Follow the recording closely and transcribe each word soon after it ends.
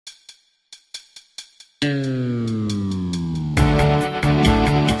Hey,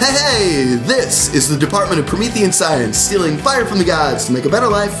 this is the Department of Prometheanscience, stealing fire from the gods to make a better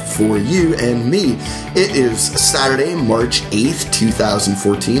life for you and me. It is Saturday, March 8th,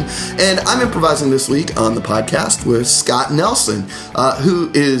 2014, and I'm improvising this week on the podcast with Scott Nelson,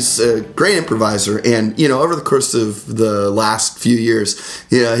 who is a great improviser, and, over the course of the last few years,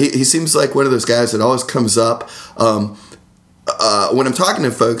 he seems like one of those guys that always comes up. When I'm talking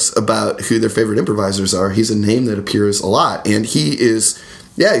to folks about who their favorite improvisers are, he's a name that appears a lot, and he's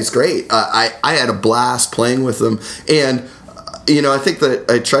great. I had a blast playing with him, and I think that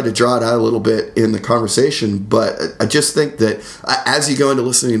I tried to draw it out a little bit in the conversation, but I just think that as you go into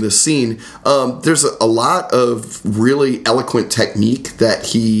listening to this scene, there's a lot of really eloquent technique that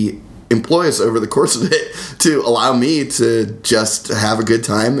he employs over the course of it to allow me to just have a good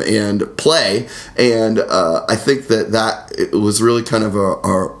time and play. And I think that it was really kind of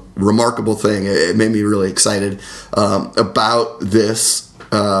a remarkable thing. It made me really excited about this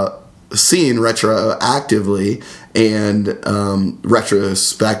scene retroactively and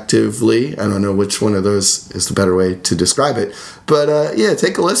retrospectively. I don't know which one of those is the better way to describe it, but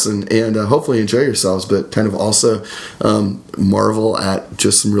take a listen and hopefully enjoy yourselves, but kind of also marvel at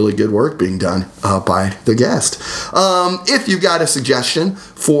just some really good work being done by the guest. If you've got a suggestion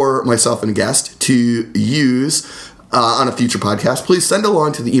for myself and a guest to use on a future podcast, please send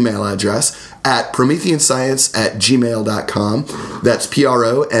along to the email address at prometheanscience@gmail.com. That's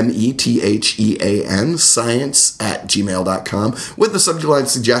PROMETHEAN science@gmail.com with the subject line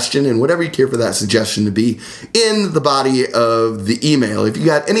suggestion and whatever you care for that suggestion to be in the body of the email. If you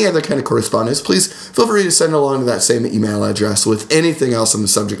got any other kind of correspondence, please feel free to send along to that same email address with anything else in the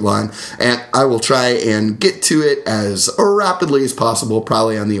subject line, and I will try and get to it as rapidly as possible,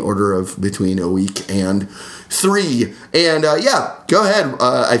 probably on the order of between a week and 3. And go ahead.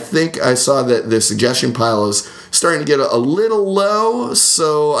 I think I saw that the suggestion pile is starting to get a little low,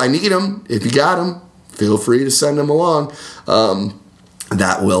 so I need them. If you got them, feel free to send them along.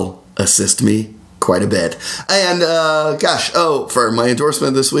 That will assist me quite a bit. And for my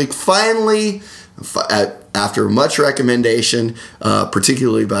endorsement this week, finally, after much recommendation,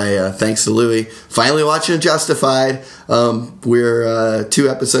 particularly by thanks to Louie, finally watching Justified. We're 2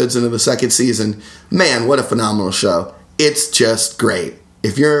 episodes into the 2nd season. Man, what a phenomenal show. It's just great.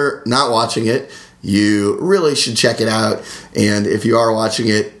 If you're not watching it, you really should check it out. And if you are watching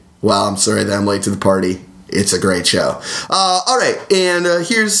it, well, I'm sorry that I'm late to the party. It's a great show. All right, and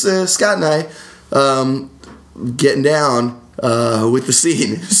here's Scott and I getting down with the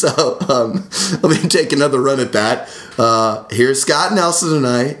scene. So let me take another run at that. Here's Scott Nelson and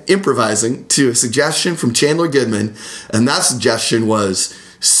I improvising to a suggestion from Chandler Goodman, and that suggestion was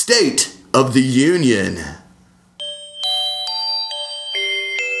State of the Union.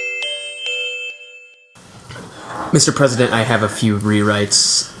 Mr. President, I have a few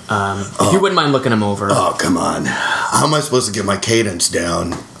rewrites. If you wouldn't mind looking them over. Oh, come on. How am I supposed to get my cadence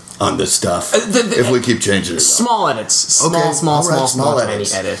down on this stuff if we keep changing it? Small edits. Small tiny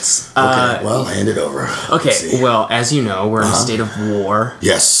edits. Okay, well, hand it over. Okay, well, as you know, we're in a state of war.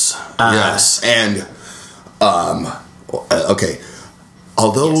 Yes. And, okay,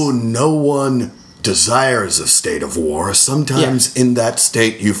 although no one desires a state of war, sometimes in that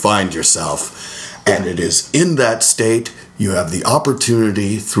state you find yourself. And it is in that state you have the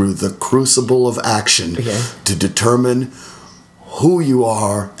opportunity through the crucible of action to determine who you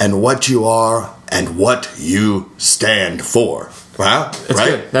are and what you are and what you stand for. Wow,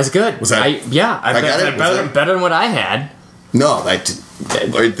 Good. That's good. Was that? I got it. Better than what I had. No, that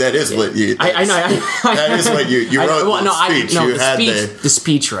is what you. I know. That is what you wrote. Well, no, speech. The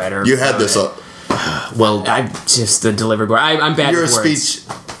speech writer. You had this. Well, I'm just the delivery boy. I'm bad with words. Speech.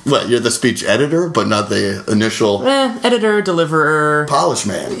 What, you're the speech editor, but not the initial... editor, deliverer... Polish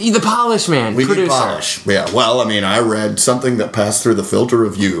man. The polish man, we producer. Need polish. Yeah, well, I mean, I read something that passed through the filter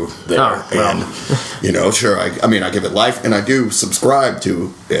of you there. Oh, well. And, sure, I give it life, and I do subscribe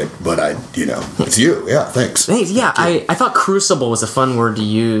to it, but it's you. Yeah, thanks. Thanks, yeah. I thought crucible was a fun word to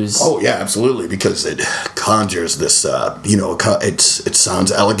use. Oh, yeah, absolutely, because it conjures this, it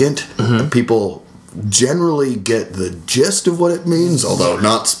sounds elegant. Mm-hmm. People generally get the gist of what it means, although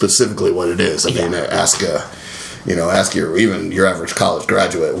not specifically what it is. I mean, ask your average college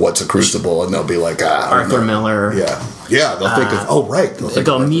graduate what's a crucible, and they'll be like, Arthur Miller. Yeah, they'll think of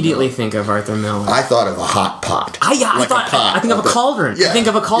they'll immediately think of Arthur Miller. I thought of a hot pot. I think of a cauldron. I think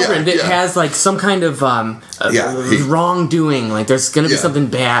of a cauldron that has like some kind of wrongdoing. Like there's going to be something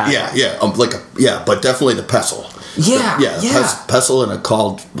bad. But definitely the pestle. Pestle in a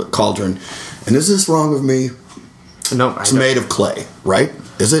cauldron. And is this wrong of me? No, it's made of clay, right?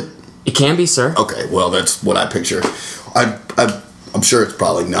 Is it? It can be, sir. Okay, well, that's what I picture. I'm sure it's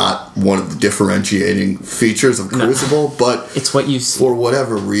probably not one of the differentiating features of Crucible, but it's what you see. For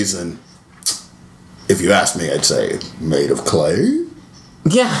whatever reason, if you ask me, I'd say made of clay.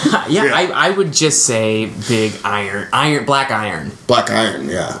 Yeah. I would just say big black iron. Black iron,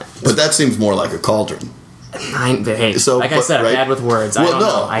 yeah. But that seems more like a cauldron. Hey, so, I said, I'm bad with words. Well,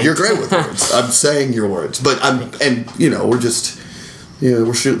 no, you're great with words. I'm saying your words, but we're just,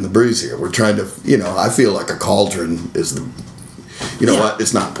 we're shooting the breeze here. We're trying to, I feel like a cauldron is the. What?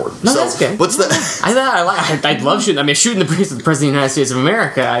 It's not important. No, that's okay. What's that? I'd love shooting. I mean, shooting the breeze with the President of the United States of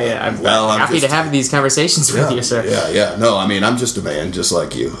America. I'm happy to have these conversations with you, sir. Yeah. No, I mean, I'm just a man, just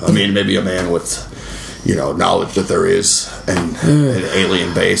like you. I mean, maybe a man with, knowledge that there is an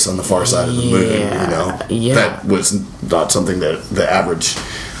alien base on the far side of the moon. That was not something that the average.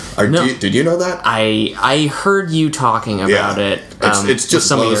 Did you know that? I heard you talking about it. It's just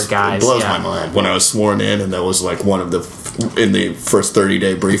some of your guys. It blows my mind when I was sworn in, and that was like one of the in the first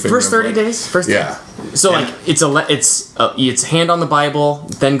 30-day briefing. First 30 days. So it's hand on the Bible,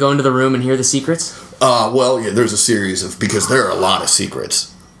 then go into the room and hear the secrets. There's a series of because there are a lot of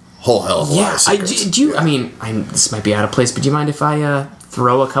secrets, whole hell of a lot of secrets. I mean, this might be out of place, but do you mind if I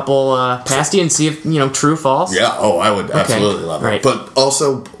throw a couple past you and see if true, false? Yeah. Oh, I would absolutely love it. Right. But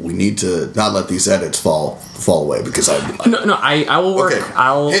also, we need to not let these edits fall away because I will work.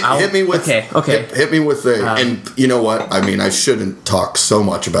 Okay. Hit me with Hit me with the and you know what? I mean, I shouldn't talk so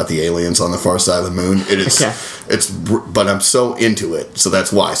much about the aliens on the far side of the moon. It is but I'm so into it, so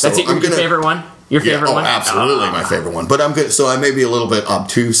that's why. So that's your favorite one. Your favorite one? Absolutely my favorite one. But I'm good. So I may be a little bit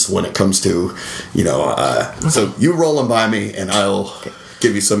obtuse when it comes to, so you rolling by me and I'll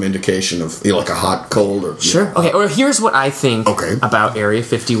give you some indication of like a hot, cold, or sure. Okay. Or here's what I think about Area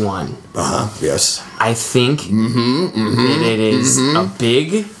 51. Yes. I think that it is a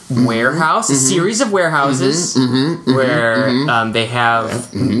big warehouse, a series of warehouses where they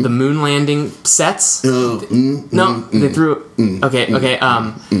have the moon landing sets. No, they threw.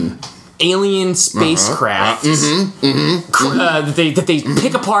 Alien spacecraft that they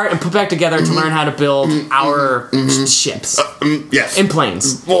pick apart and put back together to learn how to build our ships. Yes. And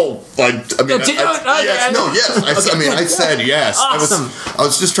planes. Well, I said yes. Awesome. I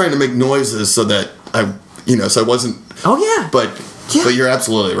was just trying to make noises so that so I wasn't. Oh yeah. But you're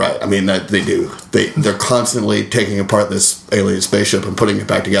absolutely right. I mean, that they do. They're constantly taking apart this alien spaceship and putting it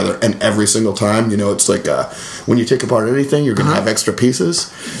back together. And every single time, it's like when you take apart anything, you're going to have extra pieces.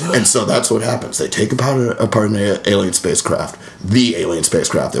 And so that's what happens. They take apart an alien spacecraft, the alien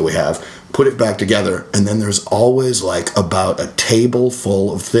spacecraft that we have, put it back together, and then there's always like about a table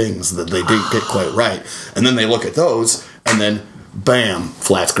full of things that they didn't get quite right. And then they look at those, and then bam,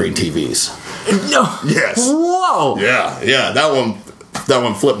 flat screen TVs. No. Yes. Whoa. Yeah. That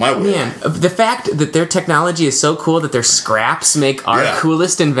one flipped my way. Man, the fact that their technology is so cool that their scraps make our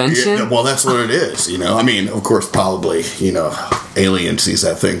coolest invention. Yeah, well, that's what it is. I mean, of course, probably. Alien sees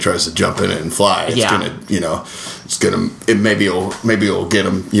that thing, tries to jump in it and fly. It's gonna. It's gonna. Maybe it'll get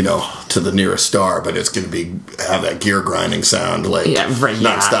them. To the nearest star, but it's gonna have that gear grinding sound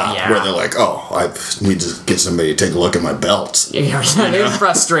nonstop. Yeah. Where they're like, oh, I need to get somebody to take a look at my belts. Yeah, they're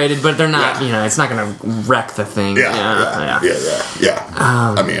frustrated, but they're not. It's not gonna wreck the thing. Yeah.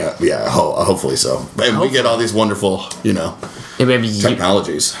 I mean, hopefully so. And we get all these wonderful,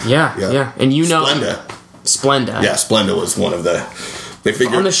 technologies. Yeah. And Splenda. Yeah, Splenda was one of the. They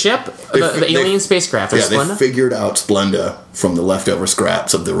figured on the ship, the alien spacecraft. Yeah, they figured out Splenda from the leftover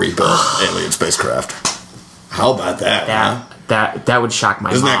scraps of the rebuilt alien spacecraft. How about that? That would shock my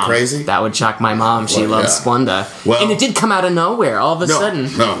mom. Isn't that crazy? That would shock my mom. She loves Splenda. Well, and it did come out of nowhere all of a sudden.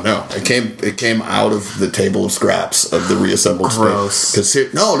 No. It came out of the table of scraps of the reassembled Gross.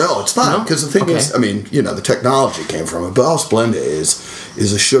 Space. No, it's not. Because the thing is, I mean, the technology came from it, but all Splenda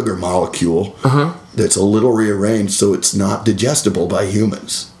is a sugar molecule that's a little rearranged so it's not digestible by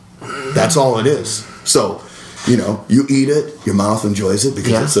humans. That's all it is. So, you eat it, your mouth enjoys it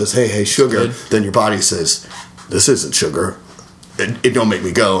because it says, hey, sugar. Then your body says, this isn't sugar. It don't make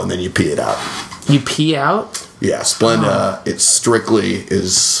me go, and then you pee it out. You pee out? Yeah, Splenda. It strictly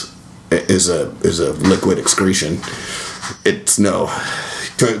is a liquid excretion. It's no.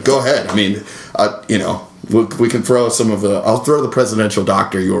 Go ahead. I mean, we can throw some of the. I'll throw the presidential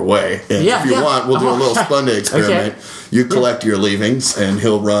doctor your way, and if you want, we'll do a little Splenda experiment. Okay. You collect your leavings, and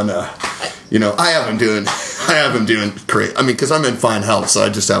he'll run a. I have him doing crazy. I mean, because I'm in fine health, so I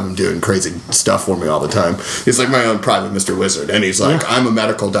just have him doing crazy stuff for me all the time. He's like my own private Mr. Wizard, and he's like, I'm a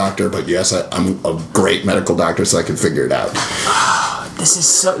medical doctor, but yes, I'm a great medical doctor, so I can figure it out. This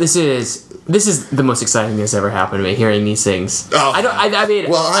is the most exciting thing that's ever happened to me. Hearing these things. Oh. I mean,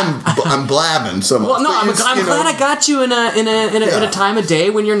 well, I'm I'm blabbing so much. Well, no, I'm glad I got you in a time of day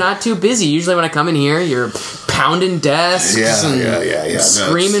when you're not too busy. Usually when I come in here, you're pounding desks and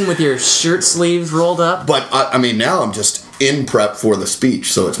screaming with your shirt sleeves rolled up. But, I mean, now I'm just in prep for the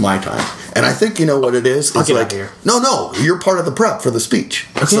speech, so it's my time. And I think you know what it is? I'll get out of here. No, you're part of the prep for the speech.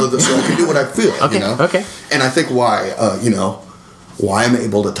 Okay. So I can do what I feel, okay. you know? Okay. And I think why I'm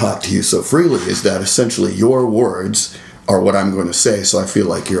able to talk to you so freely is that essentially your words are what I'm going to say, so I feel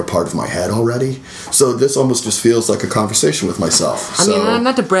like you're a part of my head already. So this almost just feels like a conversation with myself. I mean,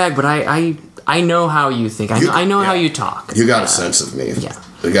 not to brag, but I know how you think. I know how you talk. You got a sense of me. Yeah.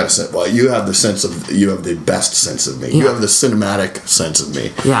 You got a sense. Well, you have the best sense of me. Yeah. You have the cinematic sense of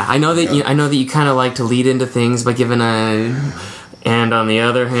me. Yeah, I know that you kind of like to lead into things by giving a. And on the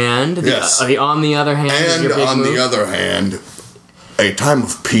other hand, on the other hand, and is your big on move. the other hand, a time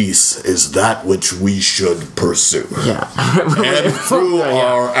of peace is that which we should pursue. Yeah. And through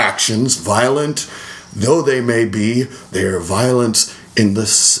our actions, violent though they may be, they are violent in the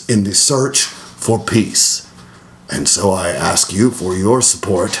search for peace. And so I ask you for your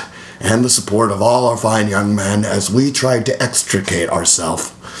support and the support of all our fine young men as we try to extricate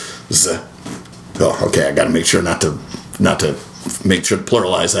ourselves. I got to make sure not to make sure to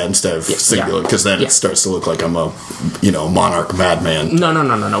pluralize that instead of singular, because then it starts to look like I'm a monarch madman.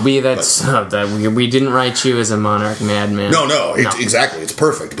 No. We didn't write you as a monarch madman. No. Exactly. It's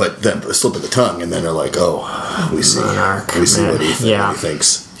perfect. But then a slip of the tongue, and then they're like, "Oh, we see what he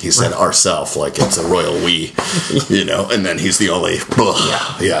thinks." He said "ourself" like it's a royal we, and then he's the only.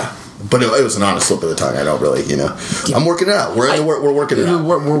 Yeah. But it was an honest slip of the tongue. I don't really, I'm working it out. We're working it out.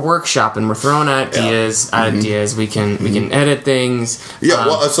 We're workshopping. We're throwing ideas. We can edit things.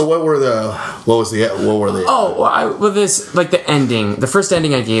 Yeah. So what were the? This like the ending. The first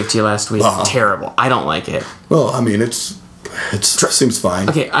ending I gave to you last week. Terrible. I don't like it. Well, I mean, it seems fine.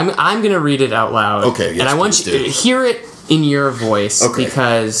 Okay, I'm gonna read it out loud. Okay. Yes, and I want you to hear it in your voice,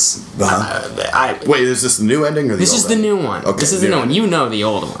 because wait, is this the new ending or the this old is the new one? Okay, this is the new one. You know the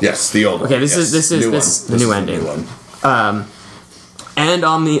old one. Yes, the old one. Okay, this is the new ending. And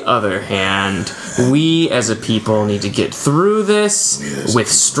on the other hand, we as a people need to get through this with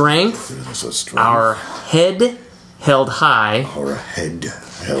strength. Our head held high. Our head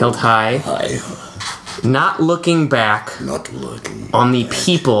held high. Not looking back. On the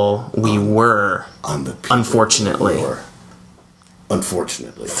people we were. Unfortunately.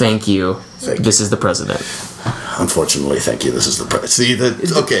 Thank you. This is the president. Unfortunately, thank you. This is the president. See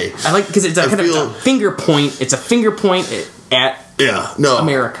that? Okay. I like because it's a finger point. It's a finger point at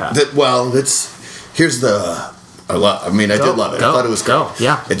America. Here's the. I did love it. I thought it was great.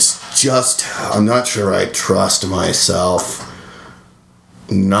 Yeah. It's just I'm not sure I trust myself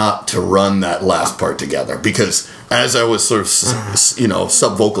not to run that last part together, because as I was sort of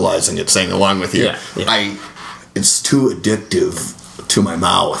sub-vocalizing it, saying along with you, it's too addictive to my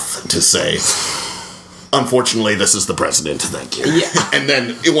mouth to say, unfortunately, this is the president, thank you. Yeah. And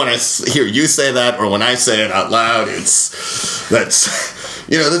then when I hear you say that, or when I say it out loud, that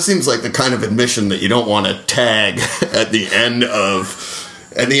seems like the kind of admission that you don't want to tag at the end of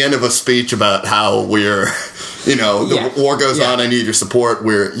a speech about how we're, the war goes on, I need your support,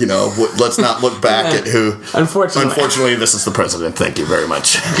 let's not look back at who. Unfortunately, this is the president, thank you very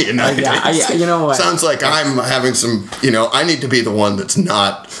much. You know what? Sounds like I'm having some, I need to be the one that's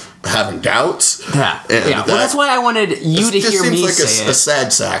not having doubts. Yeah. Well, that's why I wanted you to hear me say it. It seems like a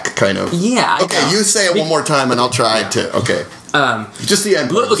sad sack, kind of. Yeah. Okay, you say it one more time and I'll try to. Okay. Just the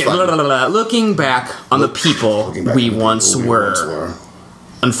end. Looking back on the people we once were.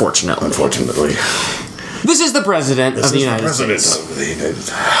 Unfortunately. This is the president of the United States.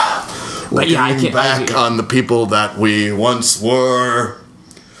 Looking back on the people that we once were.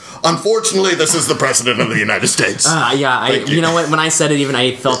 Unfortunately, this is the president of the United States. You know what? When I said it, even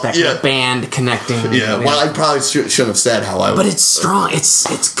I felt that kind of band connecting. Yeah, well, I probably shouldn't have said how I was. But it's strong.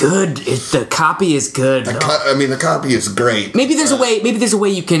 It's good. The copy is good. The copy is great. Maybe there's a way. Maybe there's a way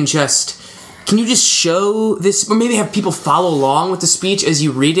you can just. Can you just show this, or maybe have people follow along with the speech as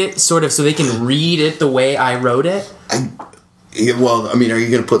you read it, sort of, so they can read it the way I wrote it? Are you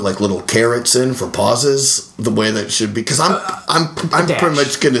going to put like little carrots in for pauses the way that it should be? Because I'm pretty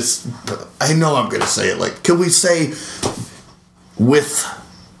much going to. I know I'm going to say it like. Can we say with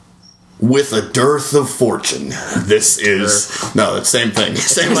a dearth of fortune? This is no, it's same thing,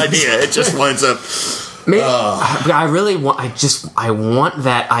 same idea. It just winds up. I really want. I want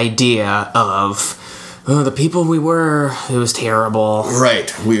that idea of the people we were. It was terrible.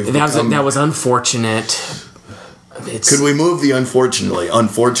 Right. That was unfortunate. Could we move the unfortunately?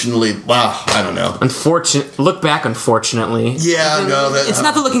 Unfortunately, wow, I don't know. Look back, unfortunately. Yeah, no, it's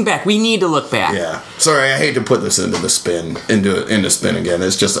not the looking back. We need to look back. Yeah. Sorry, I hate to put this into spin again.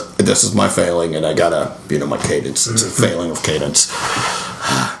 It's just this is my failing, and I gotta, my cadence. It's a failing of cadence.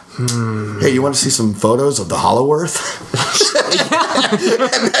 Hey, you want to see some photos of the Hollow Earth?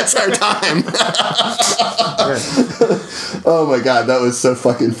 And that's our time. Oh my god, that was so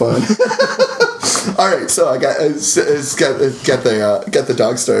fucking fun. All right, so I got the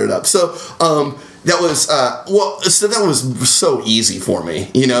dog started up. So that was that was so easy for me.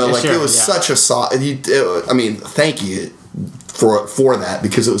 It was such a soft. I mean, thank you for that,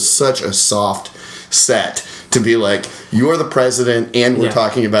 because it was such a soft set to be like, you're the president and we're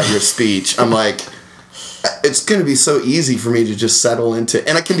talking about your speech. I'm like, it's going to be so easy for me to just settle into,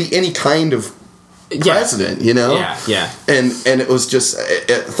 and I can be any kind of president, Yeah. And it was just,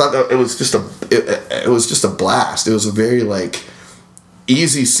 it was just a blast. It was a very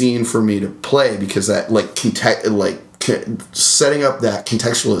easy scene for me to play, because that setting up that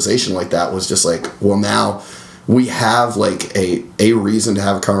contextualization like that was just like, well, now we have a reason to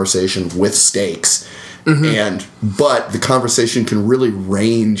have a conversation with stakes. Mm-hmm. But the conversation can really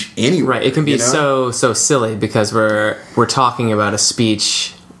range anywhere. Right, it can be so silly, because we're talking about a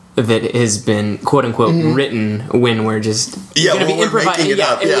speech that has been quote unquote written when we're just gonna be improvising.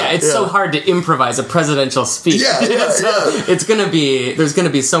 It's so hard to improvise a presidential speech. It's gonna be, there's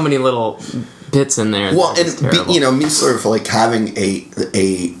gonna be so many little bits in there. Well, and me sort of having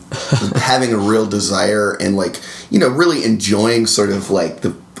having a real desire and really enjoying sort of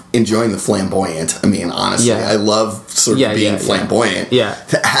enjoying the flamboyant. I mean, honestly, I love sort of being flamboyant. Yeah.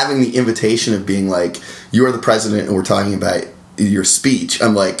 Having the invitation of being you're the president and we're talking about your speech.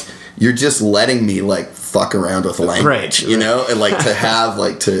 I'm like, you're just letting me fuck around with language, and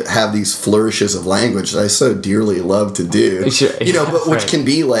to have these flourishes of language that I so dearly love to do. But which can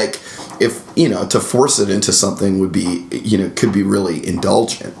be if to force it into something would be could be really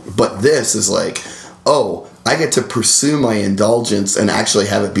indulgent. But this is I get to pursue my indulgence and actually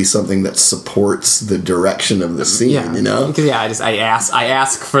have it be something that supports the direction of the scene, I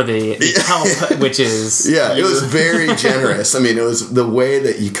ask for the help, which is... it was very generous. I mean, it was the way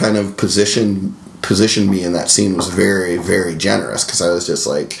that you kind of positioned me in that scene was very, very generous, because I was just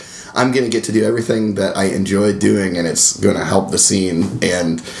I'm going to get to do everything that I enjoy doing, and it's going to help the scene,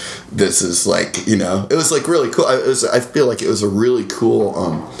 and this is it was really cool. I feel like it was a really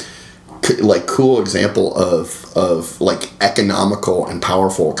cool... cool example of economical and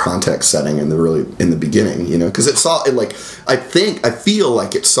powerful context setting in the beginning, because I feel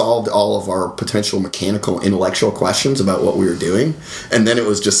like it solved all of our potential mechanical intellectual questions about what we were doing, and then it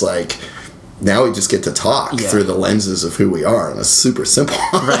was just now we just get to talk through the lenses of who we are, and it's super simple.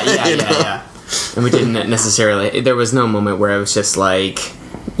 Right, yeah. And we didn't necessarily, there was no moment where I was just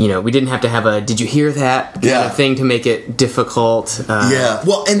we didn't have to have a "did you hear that" kind of thing to make it difficult.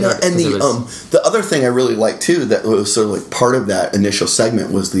 Well, the other thing I really liked too, that was sort of part of that initial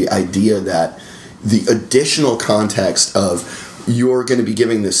segment, was the idea that the additional context of you're going to be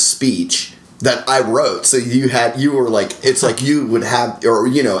giving this speech that I wrote. So you were it's you would have, or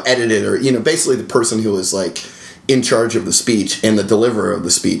edited, or basically the person who was in charge of the speech and the deliverer of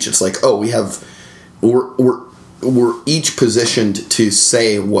the speech. It's we're each positioned to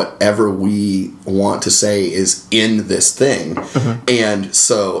say whatever we want to say is in this thing. Mm-hmm. And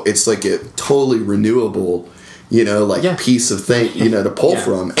so it's a totally renewable, piece of thing, to pull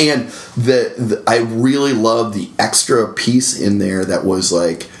from. And I really love the extra piece in there that was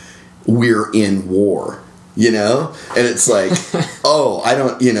we're in war, and it's oh, I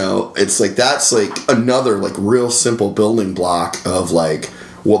don't, it's that's another weal simple building block of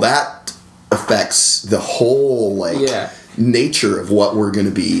well, that affects the whole nature of what we're going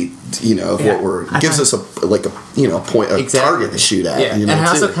to be, what we're gives us a point, a target to shoot at. Yeah. And I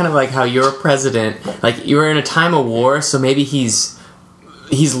also kind of how you're a president, you're in a time of war, so maybe he's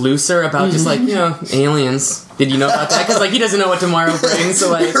looser about just aliens. Did you know about that? Because he doesn't know what tomorrow brings.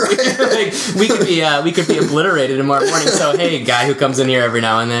 So we could be obliterated tomorrow morning. So hey, guy who comes in here every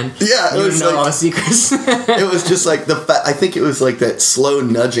now and then, it was know all the secrets. It was just I think it was that slow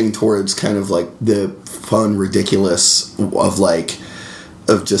nudging towards kind of the fun ridiculous of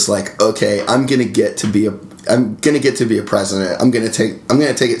just okay, I'm gonna get to be a president. I'm gonna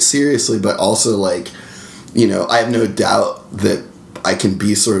take it seriously, but also I have no doubt that I can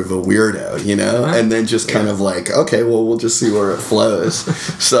be sort of a weirdo, and then just kind of okay, well, we'll just see where it flows.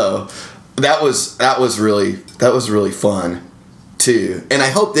 So that was really fun. too. And I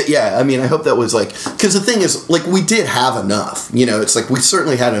hope that, I hope that was like, because the thing is, like, we did have enough, it's like we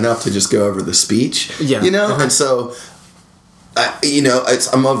certainly had enough to just go over the speech, and so, I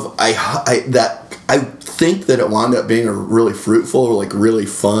think that it wound up being a really fruitful, like, really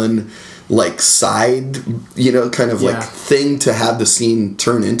fun, like, side, kind of like thing to have the scene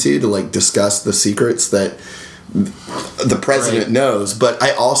turn into, to like discuss the secrets that the president knows. But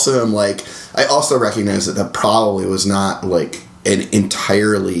I also am like, I also recognize that probably was not like an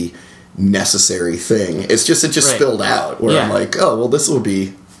entirely necessary thing. It just spilled out where I'm like, oh, well, this will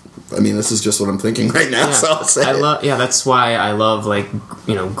be, this is just what I'm thinking right now. So I'll say that's why I love, like,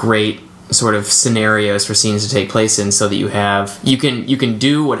 great sort of scenarios for scenes to take place in, so that you can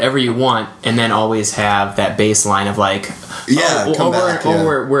do whatever you want, and then always have that baseline of like,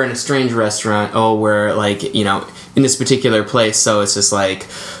 we're in a strange restaurant, we're like, in this particular place, so it's just like,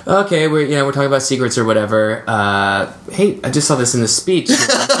 okay, we're talking about secrets or whatever. Hey, I just saw this in the speech.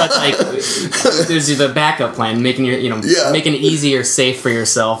 But like, there's the backup plan, making making it easy or safe for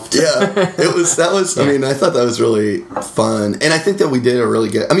yourself. I thought that was really fun, and I think that we did a really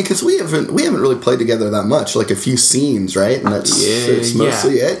good. Because we haven't really played together that much, like a few scenes, right? And it's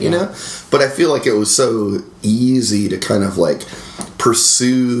mostly it, know. But I feel like it was so easy to kind of like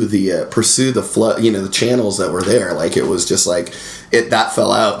pursue the flow, the channels that were there. Like, it was just like that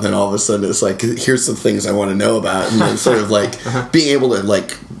fell out, and then all of a sudden it's like, here's some things I want to know about, and then sort of like being able to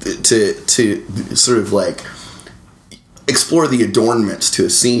like to sort of like explore the adornments to a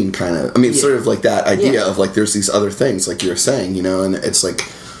scene, kind of. Sort of like that idea of like, there's these other things, like you're saying, and it's like,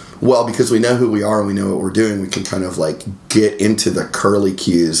 well, because we know who we are and we know what we're doing, we can kind of like get into the curly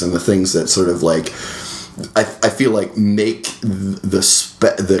cues and the things that sort of like, I feel like make the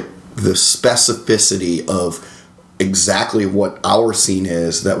specificity of exactly what our scene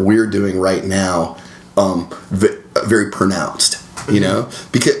is that we're doing right now very pronounced,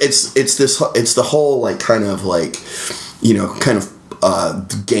 because it's the whole like kind of like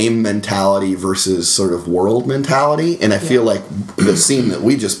game mentality versus sort of world mentality. And I feel like the scene that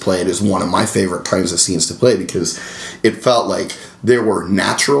we just played is one of my favorite kinds of scenes to play, because it felt like there were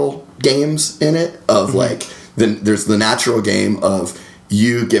natural games in it of like, there's the natural game of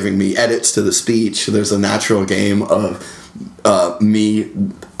you giving me edits to the speech. There's a natural game of me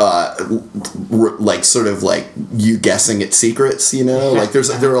like sort of like you guessing at secrets, like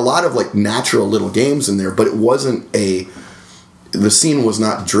there are a lot of like natural little games in there, but it wasn't the scene was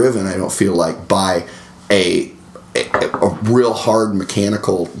not driven, I don't feel like, by a real hard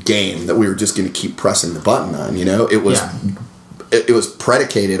mechanical game that we were just going to keep pressing the button on, it was it was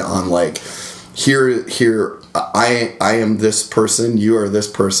predicated on like, here I am this person, you are this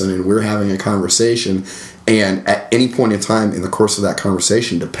person, and we're having a conversation, and at any point in time in the course of that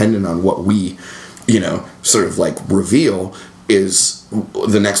conversation, depending on what we sort of like reveal, is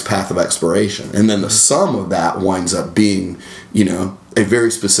the next path of exploration. And then the sum of that winds up being a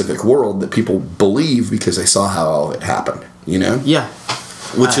very specific world that people believe because they saw how all of it happened, that's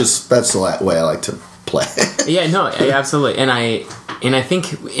the way I like to play. Absolutely. And I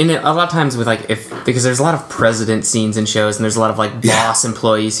think a lot of times with like, because there's a lot of president scenes in shows, and there's a lot of like boss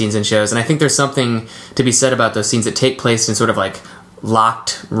employee scenes in shows, and I think there's something to be said about those scenes that take place in sort of like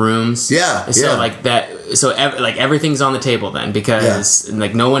locked rooms. Like that, so like everything's on the table then, because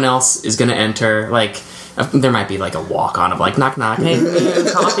like no one else is going to enter. Like, there might be like a walk on of like, knock knock, hey,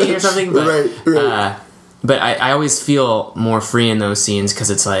 coffee or something, but right. But I always feel more free in those scenes,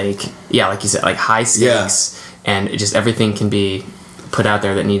 because it's like, like you said, like high stakes, and it just everything can be put out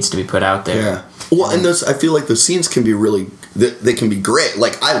there that needs to be put out there. Yeah. Well, and I feel like those scenes can be really, they can be great.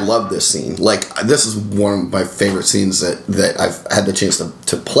 Like, I love this scene. Like, this is one of my favorite scenes that I've had the chance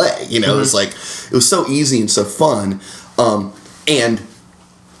to play. It was like, it was so easy and so fun. And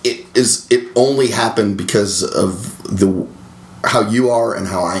it only happened because of how you are and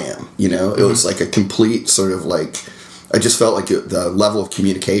how I am, It was like a complete sort of like, I just felt like the level of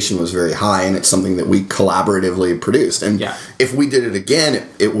communication was very high, and it's something that we collaboratively produced. And if we did it again,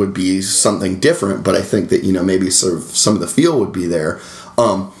 it would be something different, but I think that, maybe sort of some of the feel would be there.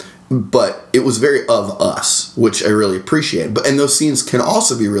 But it was very of us, which I really appreciate. And those scenes can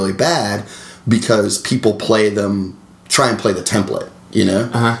also be really bad because people try and play the template.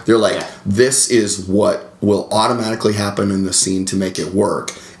 They're like, this is what will automatically happen in the scene to make it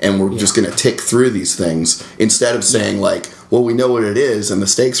work, and we're just going to tick through these things, instead of saying like, well, we know what it is and the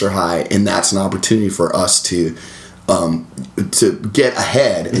stakes are high, and that's an opportunity for us to get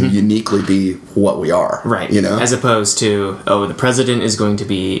ahead and uniquely be what we are, right? As opposed to, the president is going to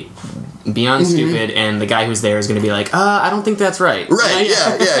be beyond stupid, and the guy who's there is going to be like, I don't think that's right. Right,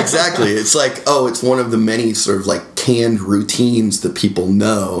 yeah, exactly. It's like, it's one of the many sort of like canned routines that people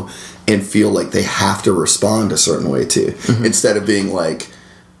know and feel like they have to respond a certain way to, instead of being like,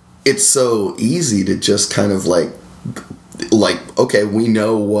 it's so easy to just kind of like, okay, we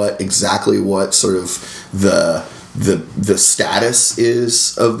know exactly what sort of the status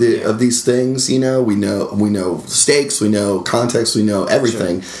is of these things, we know stakes, we know context, we know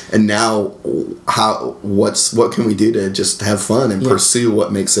everything, and now what can we do to just have fun and pursue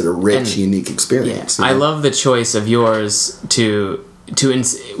what makes it a rich, unique experience? I love the choice of yours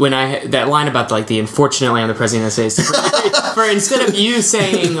when that line about like the unfortunately I'm the president of the United States, for instead of you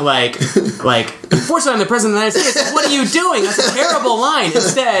saying like unfortunately I'm the president of the United States, what are you doing? That's a terrible line.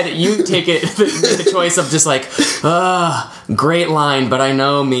 Instead, you take the choice of just like, great line, but I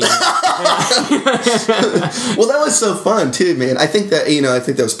know me. Well, that was so fun too, man. I think that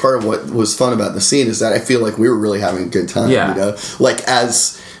that was part of what was fun about the scene, is that I feel like we were really having a good time. Like,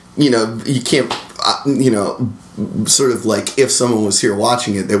 as you can't sort of like, if someone was here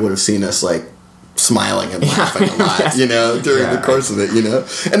watching it, they would have seen us like smiling and laughing a lot, during the course of it,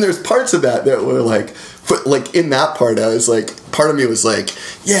 and there's parts of that were like, in that part, I was like, part of me was like,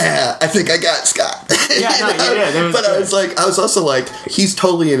 yeah, I think I got Scott. But I was also like, he's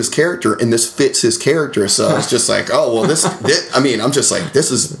totally in his character, and this fits his character. So I was just like, oh well, this I'm just like, this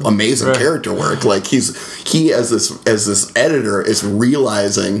is amazing character work. Like, he as this editor is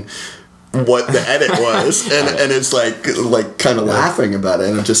realizing what the edit was, and it's like kind of laughing about it,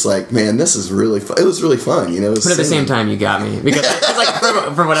 and I'm just like, man, this is really fun. It was really fun, But at the same time, you got me, because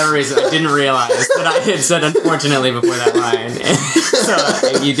for whatever reason, I didn't realize that I had said unfortunately before that line,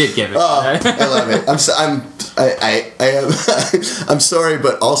 so you did give it. I love it. I'm sorry,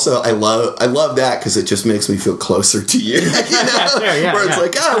 but also I love that, because it just makes me feel closer to you. Where it's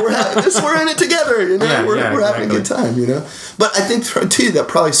like, we're in it together. We're having a good time. But I think too, that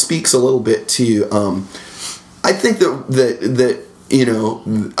probably speaks a little bit to. I think that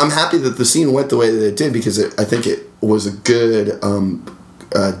I'm happy that the scene went the way that it did, because I think it was a good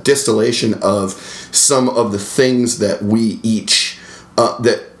distillation of some of the things that we each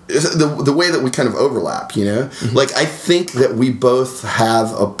the way that we kind of overlap, Like, I think that we both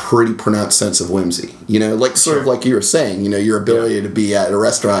have a pretty pronounced sense of whimsy, like sort of like you were saying, your ability to be at a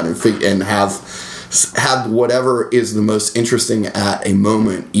restaurant and have whatever is the most interesting at a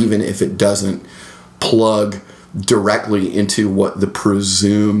moment, even if it doesn't plug directly into what the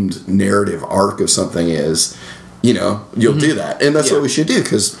presumed narrative arc of something is, you'll do that. And that's what we should do,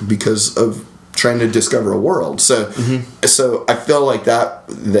 because of trying to discover a world. So I feel like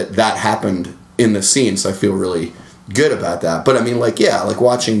that happened in the scene, so I feel really good about that. But I mean, like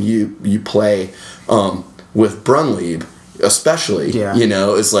watching you play with Brunlieb, especially,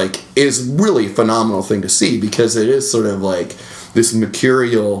 is really a phenomenal thing to see, because it is sort of like this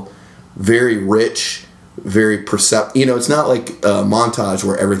mercurial, very rich, very it's not like a montage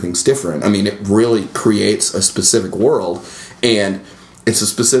where everything's different. I mean, it really creates a specific world, and it's a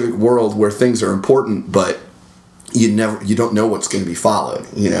specific world where things are important, but you don't know what's going to be followed,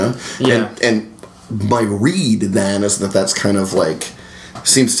 And my read then is that's kind of like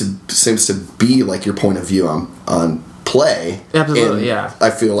seems to be like your point of view on play. Absolutely, and I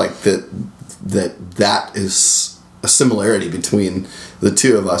feel like that is a similarity between the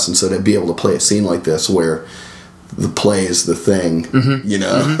two of us, and so to be able to play a scene like this where the play is the thing,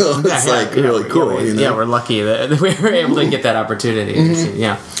 it's really cool. Yeah, we're lucky that we were able to get that opportunity.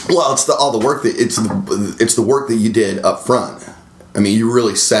 Well, it's it's the work that you did up front. I mean, you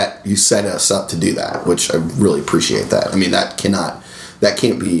really set us up to do that, which I really appreciate that. I mean, that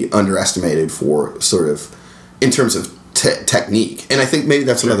can't be underestimated for sort of in terms of technique. And I think maybe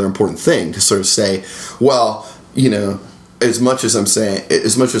that's another important thing to sort of say, well, as much as I'm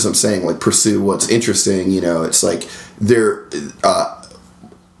saying like pursue what's interesting, it's like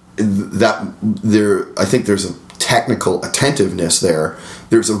I think there's a technical attentiveness there.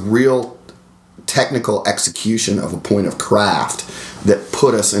 There's a real technical execution of a point of craft that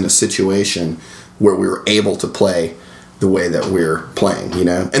put us in a situation where we were able to play the way that we're playing,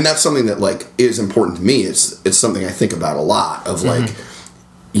 and that's something that like is important to me. It's something I think about a lot of like,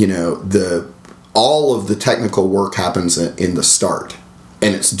 all of the technical work happens in the start,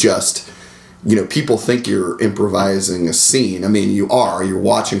 and it's just, people think you're improvising a scene. I mean, you're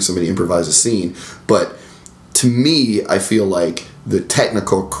watching somebody improvise a scene, but to me, I feel like the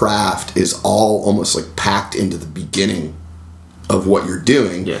technical craft is all almost like packed into the beginning of what you're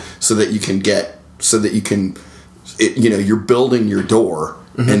doing, so that you can you're building your door,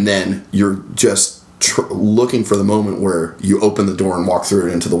 and then you're just looking for the moment where you open the door and walk through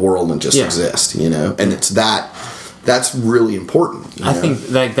it into the world and just exist, you know? And it's that's really important. I think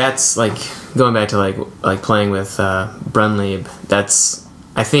that's like going back to like playing with Brunlieb.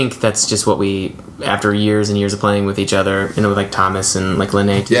 I think that's just what we, after years and years of playing with each other, with like Thomas and like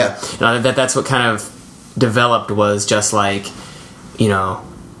Linné too. Yeah. That's what kind of developed, was just like,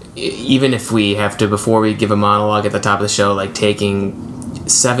 even if we have to, before we give a monologue at the top of the show, like taking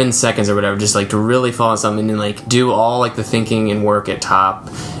 7 seconds or whatever, just like to really follow something and like do all like the thinking and work at top,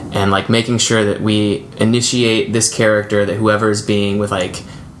 and like making sure that we initiate this character, that whoever is being, with like,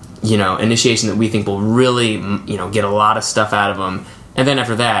 initiation that we think will really, get a lot of stuff out of them. And then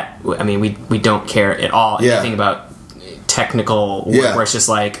after that, I mean, we don't care at all anything about technical work, where it's just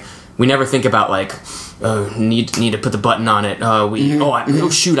like, we never think about like, need to put the button on it.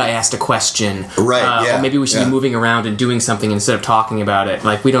 Shoot, I asked a question. Right. Or maybe we should be moving around and doing something instead of talking about it.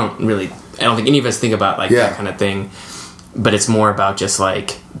 Like, I don't think any of us think about like that kind of thing. But it's more about just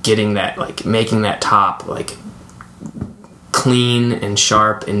like getting that, like making that top like clean and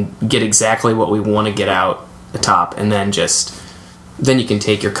sharp and get exactly what we want to get out the top, and then you can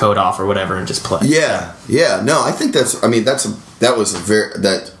take your coat off or whatever and just play. Yeah. No, I think that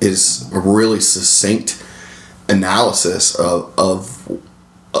is a really succinct analysis of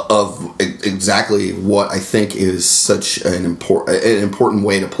exactly what I think is such an important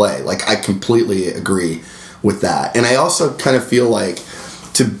way to play. Like, I completely agree with that, and I also kind of feel like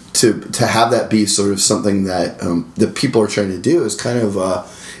to have that be sort of something that that people are trying to do is kind of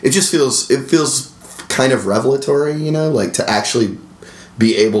it feels kind of revelatory, like to actually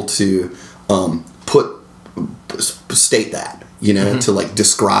be able to state that, to like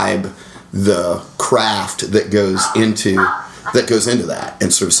describe the craft that goes into that,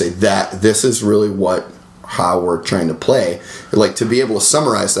 and sort of say that this is really how we're trying to play. Like, to be able to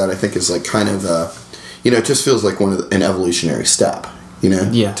summarize that, I think is like kind of it just feels like an evolutionary step,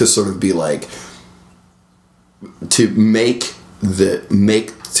 to sort of be like, to make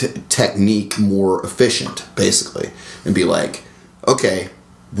technique more efficient, basically, and be like, okay,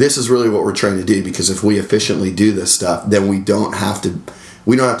 this is really what we're trying to do, because if we efficiently do this stuff, then we don't have to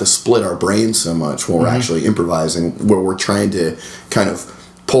split our brains so much when we're actually improvising, where we're trying to kind of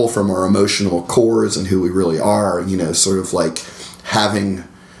pull from our emotional cores and who we really are, sort of like having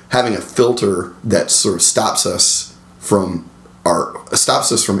a filter that sort of stops us from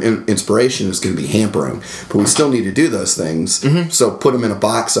inspiration is going to be hampering, but we still need to do those things. So put them in a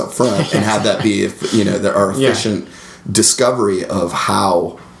box up front and have that be, our efficient discovery of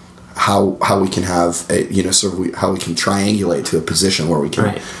how we can have how we can triangulate to a position where we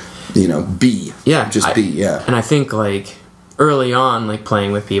can, be. And I think like early on, like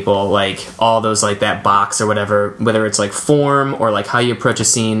playing with people, like all those, like that box or whatever, whether it's like form or like how you approach a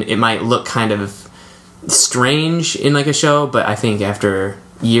scene, it might look kind of strange in like a show, but I think after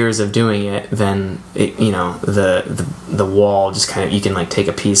years of doing it, then it, the wall just kind of, you can like take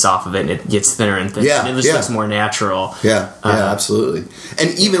a piece off of it and it gets thinner and thinner, and it just looks more natural. Absolutely.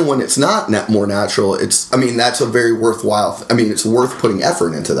 And even when it's not more natural, that's a very worthwhile, it's worth putting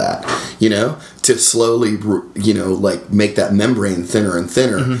effort into that, to slowly, like make that membrane thinner and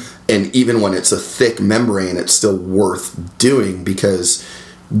thinner. And even when it's a thick membrane, it's still worth doing, because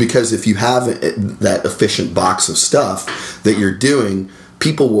if you have that efficient box of stuff that you're doing,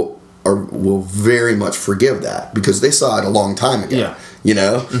 people will very much forgive that, because they saw it a long time ago.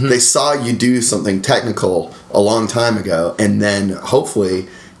 They saw you do something technical a long time ago, and then hopefully,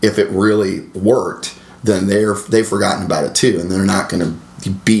 if it really worked, then they've forgotten about it too, and they're not going to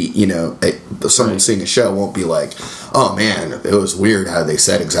be, someone seeing a show won't be like, oh man, it was weird how they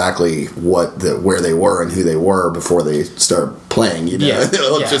said exactly where they were and who they were before they started playing.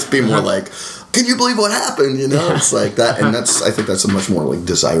 It'll just be more like, can you believe what happened? It's like that, and I think that's a much more like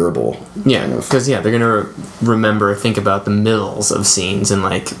desirable. Because they're gonna think about the middles of scenes and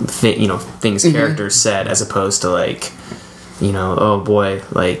like things characters said, as opposed to like, oh boy,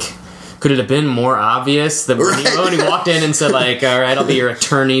 like, could it have been more obvious that when he walked in and said like, all right, I'll be your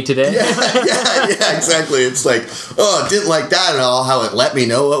attorney today? Yeah, exactly. It's like, oh, didn't like that at all, how it let me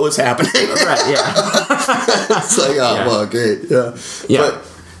know what was happening. It's like, well, great.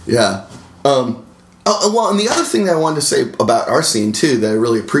 Well, and the other thing that I wanted to say about our scene too that I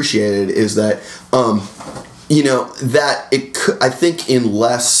really appreciated is that, that it could, I think, in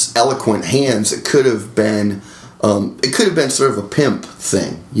less eloquent hands, it could have been sort of a pimp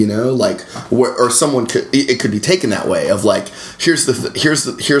thing, like, or someone it could be taken that way, of like, here's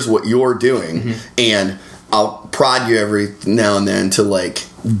what you're doing, and I'll prod you every now and then to like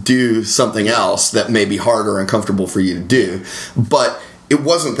do something else that may be harder and uncomfortable for you to do, but it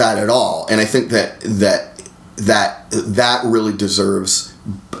wasn't that at all. And I think that really deserves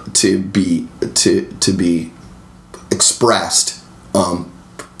to be expressed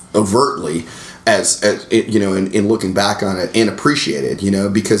overtly as in looking back on it, and appreciated,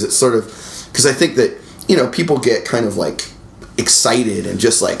 because it's sort of, because I think that people get kind of like excited and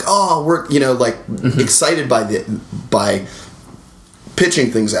just like, oh, we're excited by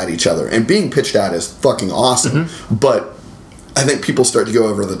pitching things at each other, and being pitched at is fucking awesome. But I think people start to go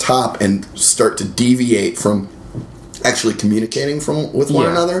over the top and start to deviate from actually communicating with one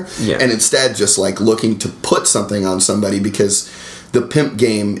another, and instead just like looking to put something on somebody because the pimp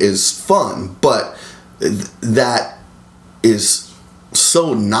game is fun. But that is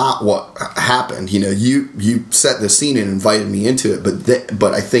so not what happened. You set the scene and invited me into it,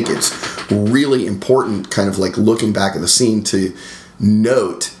 but I think it's really important, kind of like looking back at the scene, to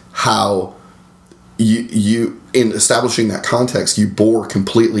note how you in establishing that context, you bore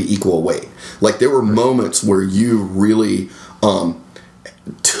completely equal weight. Like there were moments where you really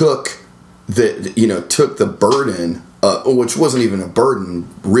took the burden, which wasn't even a burden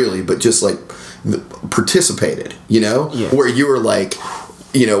really, but just like participated, where you were like,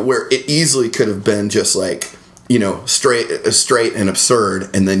 where it easily could have been just like, straight and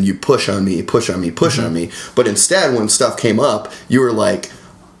absurd, and then you push on me. But instead, when stuff came up, you were like,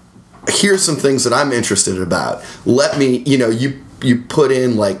 here's some things that I'm interested about. Let me, you put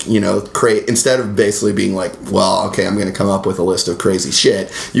in like, create, instead of basically being like, well, okay, I'm going to come up with a list of crazy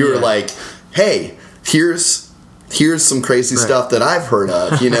shit. You were like, hey, here's some crazy stuff that I've heard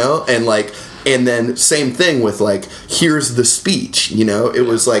of, and like, and then same thing with like, here's the speech, it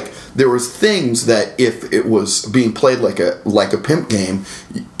was like, there was things that if it was being played like a pimp game,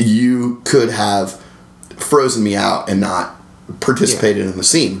 you could have frozen me out and not participated in the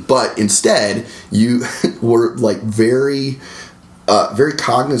scene. But instead, you were like very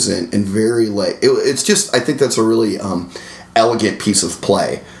cognizant and very like, it's just, I think that's a really elegant piece of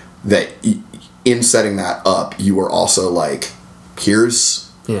play, that in setting that up, you were also like, hey,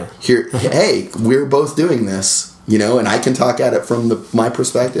 we're both doing this, and I can talk at it from my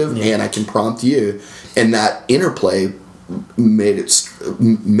perspective, and I can prompt you, and that interplay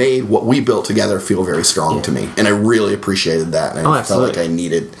made what we built together feel very strong to me, and I really appreciated that, and I felt like I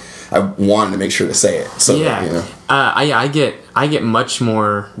wanted to make sure to say it. So I get much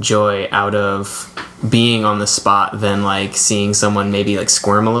more joy out of being on the spot than like seeing someone maybe like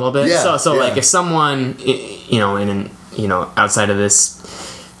squirm a little bit. Like if someone outside of this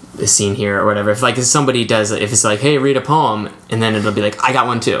scene here or whatever, if somebody does, if it's like, hey, read a poem, and then it'll be like, I got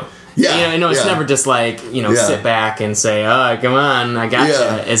one too. It's never just like, sit back and say, oh, come on, I got you.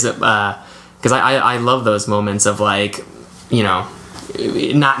 Is it, because I love those moments of like,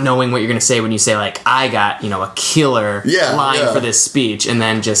 not knowing what you're going to say when you say like, I got, a killer line for this speech, and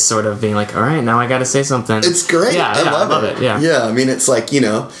then just sort of being like, all right, now I got to say something. It's great. I love it. Yeah. I mean, it's like,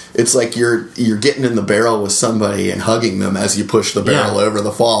 it's like you're getting in the barrel with somebody and hugging them as you push the barrel over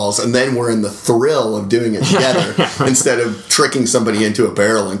the falls, and then we're in the thrill of doing it together instead of tricking somebody into a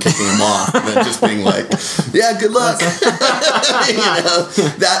barrel and kicking them off, and then just being like, yeah, good luck.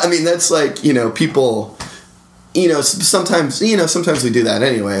 That's like, people, sometimes we do that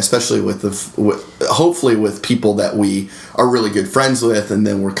anyway, especially with hopefully with people that we are really good friends with, and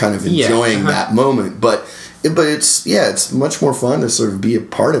then we're kind of enjoying that moment. But it's much more fun to sort of be a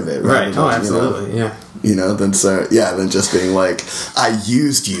part of it, right? Oh, absolutely, than just being like, I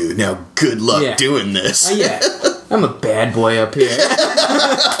used you, now good luck doing this. I'm a bad boy up here.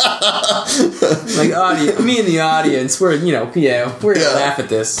 Like me and the audience, we're gonna laugh at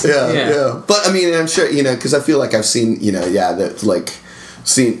this. Yeah. But I mean, I'm sure because I feel like I've seen that like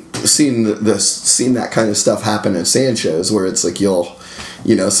seen that kind of stuff happen at sand shows where it's like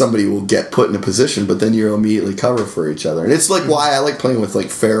somebody will get put in a position, but then you'll immediately cover for each other, and it's like why I like playing with like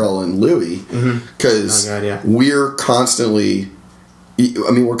Farrell and Louie, because we're constantly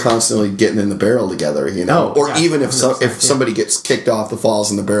getting in the barrel together, even if somebody gets kicked off the falls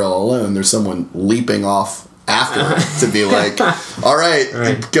in the barrel alone, there's someone leaping off after to be like, all right,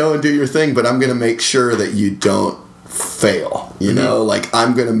 go and do your thing, but I'm going to make sure that you don't fail, like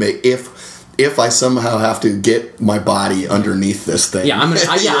I'm going to make, if I somehow have to get my body underneath this thing. I'm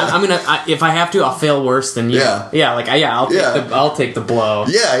gonna if I have to, I'll fail worse than you. I'll take the blow.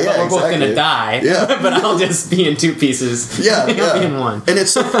 But we're both gonna die. But I'll just be in two pieces. Be in one. And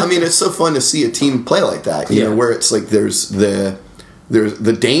it's so fun to see a team play like that, where it's like there's the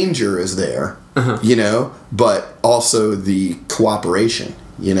danger is there, but also the cooperation,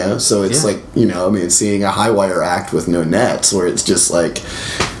 so it's like, seeing a high wire act with no nets where it's just like,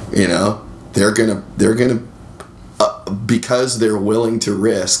 they're gonna because they're willing to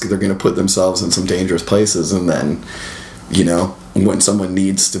risk, they're going to put themselves in some dangerous places, and then, you know, when someone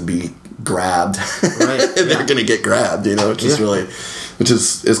needs to be grabbed, right, they're going to get grabbed, you know, which is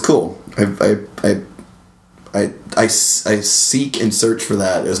cool. I seek and search for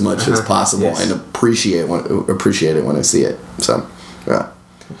that as much as possible, and appreciate it when I see it. So, yeah.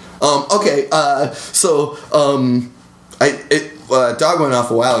 Okay. Dog went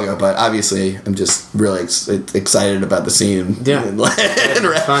off a while ago, but obviously I'm just really excited about the scene. Yeah. And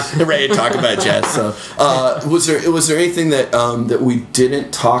ready to talk about Jess. So, was there anything that we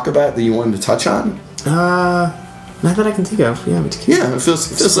didn't talk about that you wanted to touch on? Not that I can think of. Yeah, it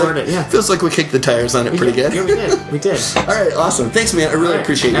feels like we kicked the tires on it pretty good. Yeah, we did. All right, awesome. Thanks, man. I really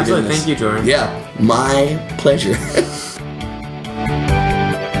appreciate you doing this. Thank you, Jorin. Yeah, my pleasure.